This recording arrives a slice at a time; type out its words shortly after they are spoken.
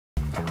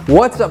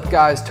What's up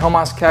guys,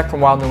 Tomas Keck from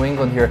Wild New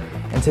England here,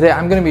 and today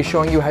I'm going to be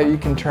showing you how you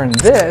can turn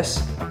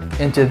this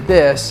into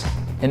this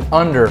in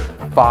under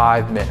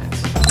 5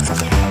 minutes.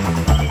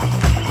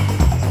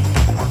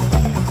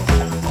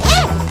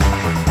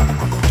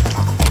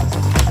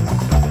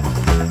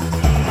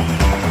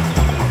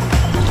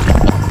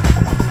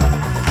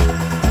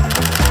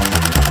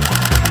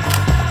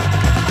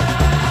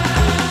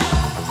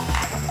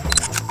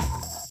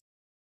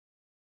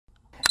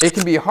 It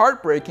can be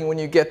heartbreaking when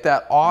you get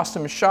that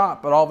awesome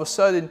shot, but all of a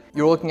sudden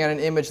you're looking at an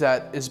image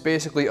that is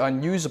basically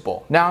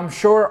unusable. Now I'm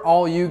sure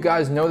all you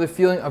guys know the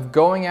feeling of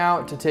going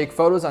out to take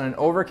photos on an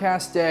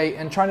overcast day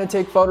and trying to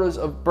take photos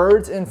of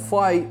birds in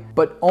flight,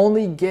 but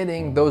only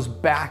getting those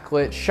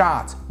backlit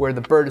shots where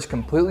the bird is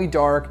completely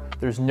dark,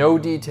 there's no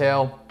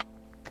detail,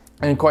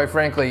 and quite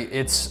frankly,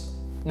 it's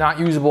not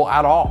usable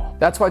at all.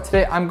 That's why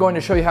today I'm going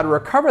to show you how to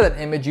recover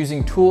that image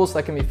using tools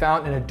that can be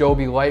found in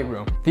Adobe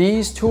Lightroom.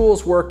 These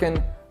tools work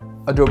in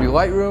Adobe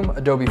Lightroom,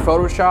 Adobe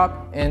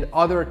Photoshop, and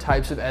other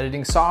types of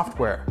editing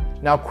software.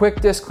 Now, quick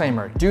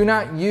disclaimer, do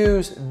not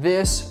use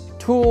this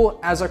tool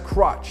as a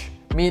crutch,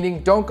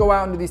 meaning don't go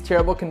out into these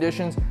terrible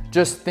conditions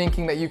just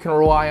thinking that you can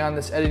rely on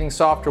this editing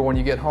software when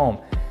you get home.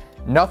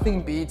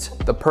 Nothing beats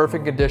the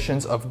perfect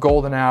conditions of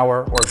golden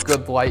hour or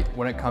good light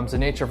when it comes to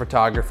nature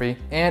photography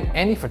and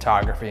any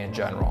photography in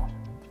general.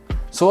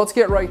 So let's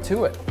get right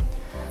to it.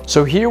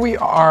 So here we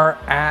are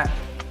at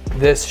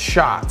this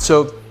shot.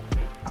 So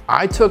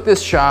I took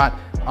this shot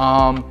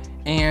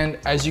and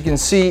as you can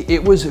see,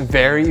 it was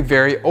very,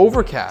 very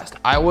overcast.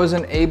 I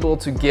wasn't able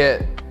to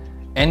get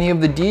any of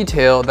the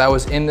detail that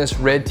was in this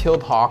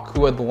red-tailed hawk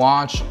who had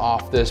launched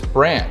off this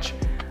branch.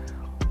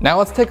 Now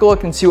let's take a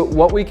look and see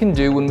what we can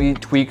do when we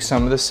tweak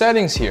some of the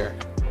settings here.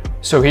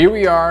 So here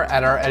we are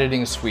at our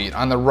editing suite.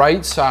 On the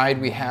right side,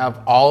 we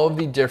have all of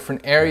the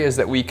different areas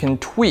that we can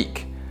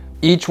tweak.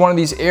 Each one of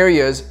these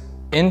areas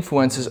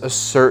influences a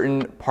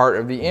certain part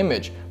of the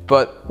image.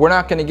 But we're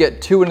not gonna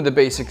get too into the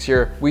basics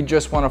here. We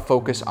just wanna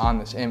focus on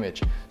this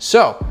image.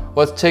 So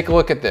let's take a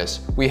look at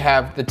this. We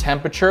have the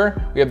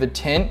temperature, we have the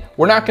tint.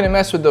 We're not gonna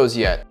mess with those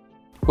yet.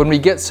 When we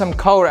get some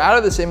color out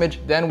of this image,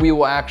 then we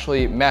will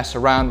actually mess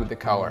around with the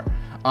color.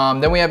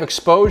 Then we have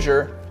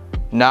exposure.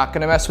 Not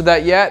gonna mess with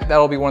that yet.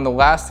 That'll be one of the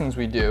last things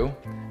we do.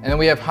 And then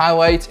we have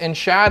highlights and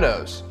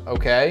shadows,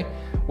 okay?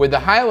 With the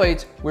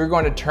highlights, we're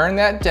going to turn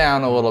that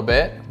down a little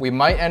bit. We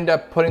might end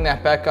up putting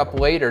that back up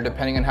later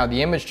depending on how the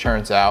image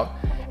turns out.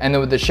 And then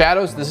with the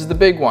shadows, this is the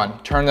big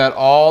one. Turn that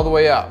all the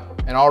way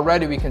up. And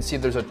already we can see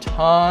there's a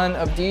ton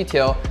of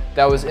detail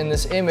that was in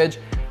this image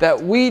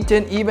that we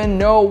didn't even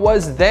know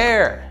was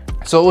there.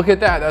 So look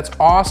at that, that's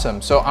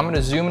awesome. So I'm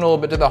gonna zoom in a little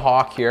bit to the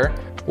hawk here.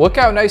 Look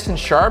how nice and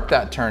sharp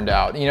that turned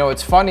out. You know,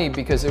 it's funny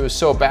because it was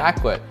so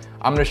backlit.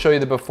 I'm gonna show you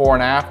the before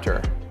and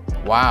after.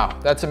 Wow,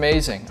 that's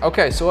amazing.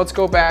 Okay, so let's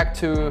go back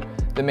to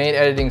the main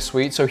editing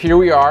suite. So here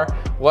we are.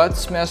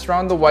 Let's mess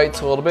around the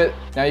whites a little bit.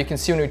 Now you can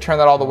see when we turn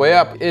that all the way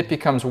up, it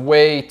becomes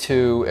way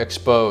too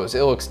exposed.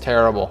 It looks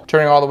terrible.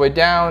 Turning all the way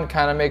down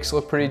kind of makes it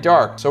look pretty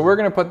dark. So we're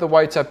gonna put the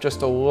whites up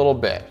just a little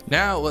bit.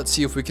 Now let's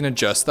see if we can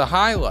adjust the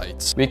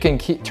highlights. We can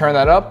turn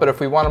that up, but if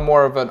we want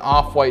more of an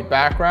off-white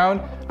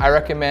background, I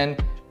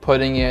recommend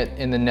putting it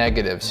in the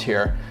negatives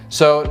here.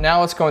 So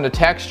now let's go into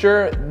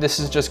texture. This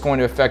is just going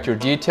to affect your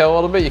detail a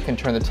little bit. You can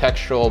turn the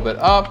texture a little bit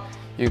up.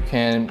 You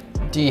can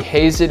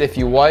dehaze it if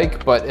you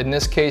like, but in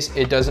this case,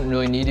 it doesn't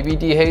really need to be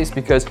dehazed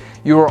because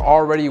you are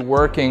already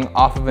working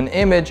off of an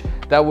image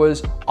that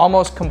was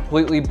almost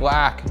completely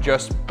black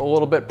just a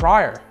little bit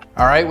prior.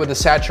 All right, with the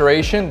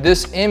saturation,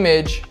 this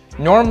image,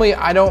 normally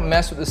I don't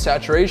mess with the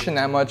saturation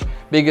that much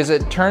because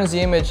it turns the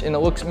image and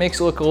it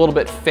makes it look a little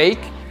bit fake.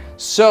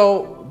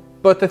 So,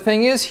 but the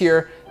thing is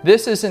here,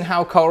 this isn't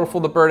how colorful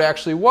the bird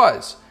actually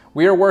was.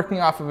 We are working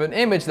off of an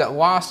image that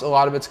lost a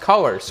lot of its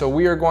color. So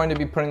we are going to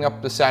be putting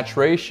up the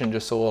saturation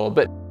just a little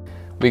bit.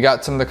 We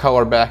got some of the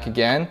color back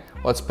again.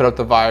 Let's put up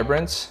the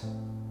vibrance.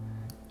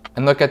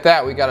 And look at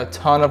that, we got a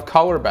ton of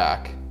color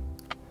back.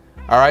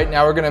 All right,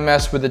 now we're gonna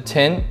mess with the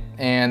tint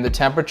and the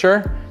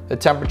temperature. The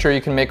temperature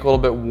you can make a little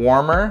bit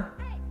warmer.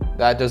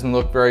 That doesn't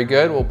look very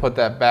good. We'll put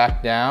that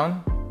back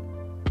down.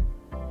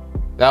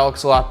 That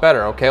looks a lot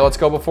better. Okay, let's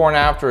go before and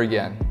after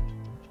again.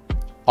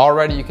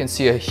 Already you can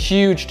see a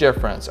huge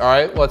difference. All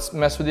right, let's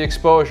mess with the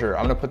exposure.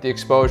 I'm gonna put the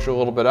exposure a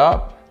little bit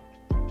up.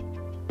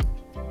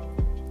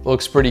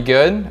 Looks pretty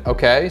good,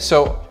 okay?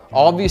 So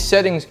all these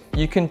settings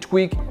you can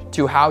tweak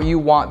to how you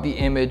want the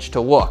image to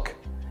look.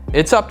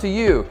 It's up to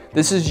you.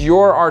 This is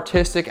your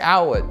artistic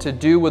outlet to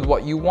do with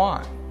what you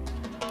want.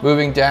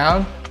 Moving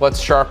down, let's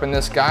sharpen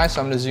this guy. So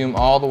I'm gonna zoom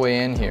all the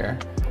way in here.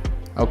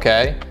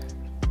 Okay,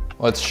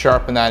 let's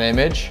sharpen that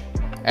image.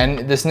 And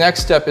this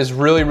next step is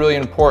really, really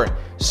important.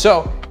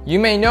 So you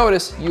may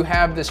notice you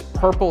have this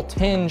purple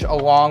tinge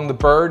along the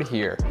bird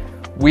here.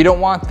 We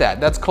don't want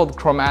that. That's called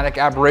chromatic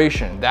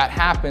aberration. That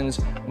happens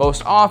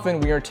most often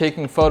when you're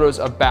taking photos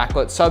of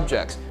backlit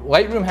subjects.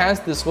 Lightroom has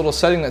this little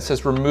setting that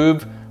says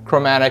remove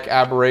chromatic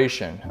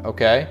aberration,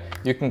 okay?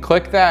 You can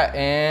click that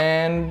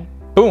and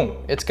boom,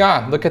 it's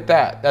gone. Look at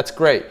that, that's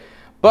great.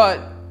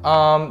 But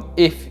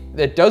if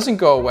that doesn't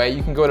go away,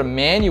 you can go to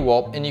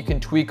manual and you can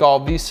tweak all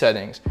of these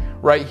settings.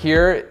 Right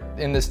here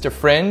in this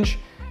defringe,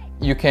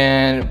 you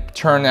can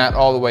turn that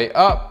all the way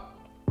up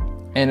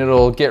and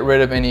it'll get rid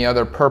of any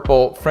other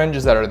purple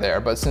fringes that are there.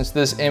 But since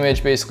this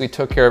image basically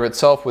took care of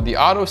itself with the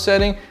auto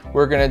setting,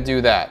 we're gonna do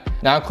that.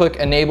 Now click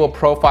Enable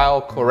Profile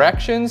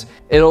Corrections.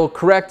 It'll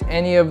correct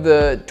any of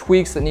the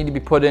tweaks that need to be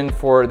put in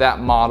for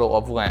that model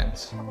of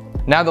lens.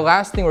 Now the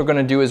last thing we're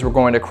gonna do is we're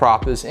going to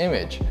crop this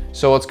image.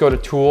 So let's go to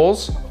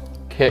Tools,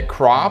 hit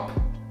Crop.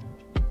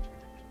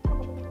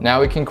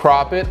 Now we can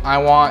crop it. I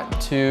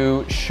want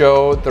to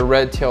show the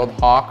red-tailed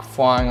hawk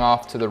flying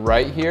off to the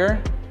right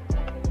here,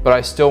 but I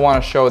still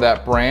want to show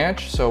that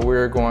branch, so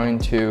we're going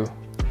to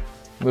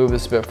move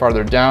this a bit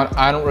farther down.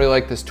 I don't really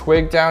like this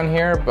twig down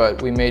here,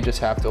 but we may just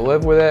have to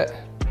live with it.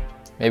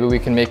 Maybe we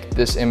can make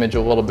this image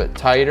a little bit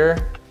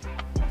tighter.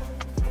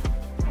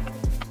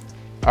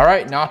 All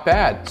right, not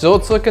bad. So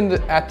let's look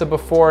at the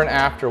before and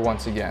after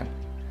once again.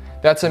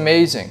 That's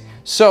amazing.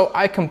 So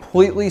I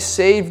completely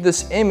saved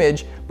this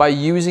image by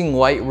using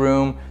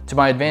Lightroom to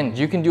my advantage.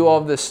 You can do all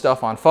of this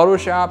stuff on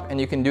Photoshop and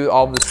you can do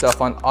all of this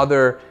stuff on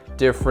other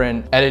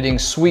different editing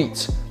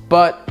suites.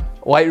 But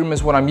Lightroom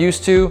is what I'm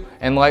used to,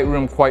 and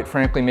Lightroom, quite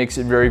frankly, makes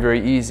it very,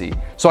 very easy.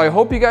 So I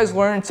hope you guys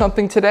learned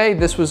something today.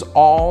 This was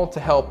all to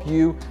help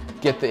you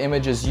get the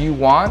images you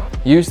want.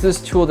 Use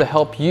this tool to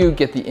help you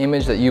get the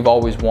image that you've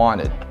always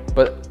wanted.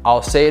 But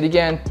I'll say it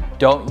again,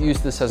 don't use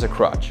this as a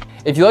crutch.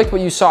 If you liked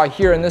what you saw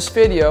here in this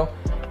video,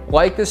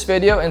 like this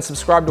video and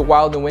subscribe to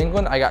Wild New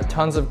England. I got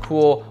tons of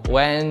cool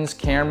lens,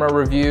 camera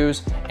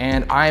reviews,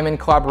 and I'm in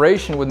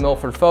collaboration with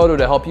Milford Photo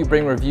to help you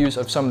bring reviews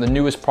of some of the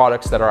newest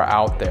products that are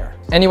out there.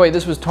 Anyway,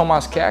 this was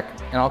Tomas Keck,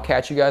 and I'll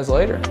catch you guys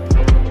later.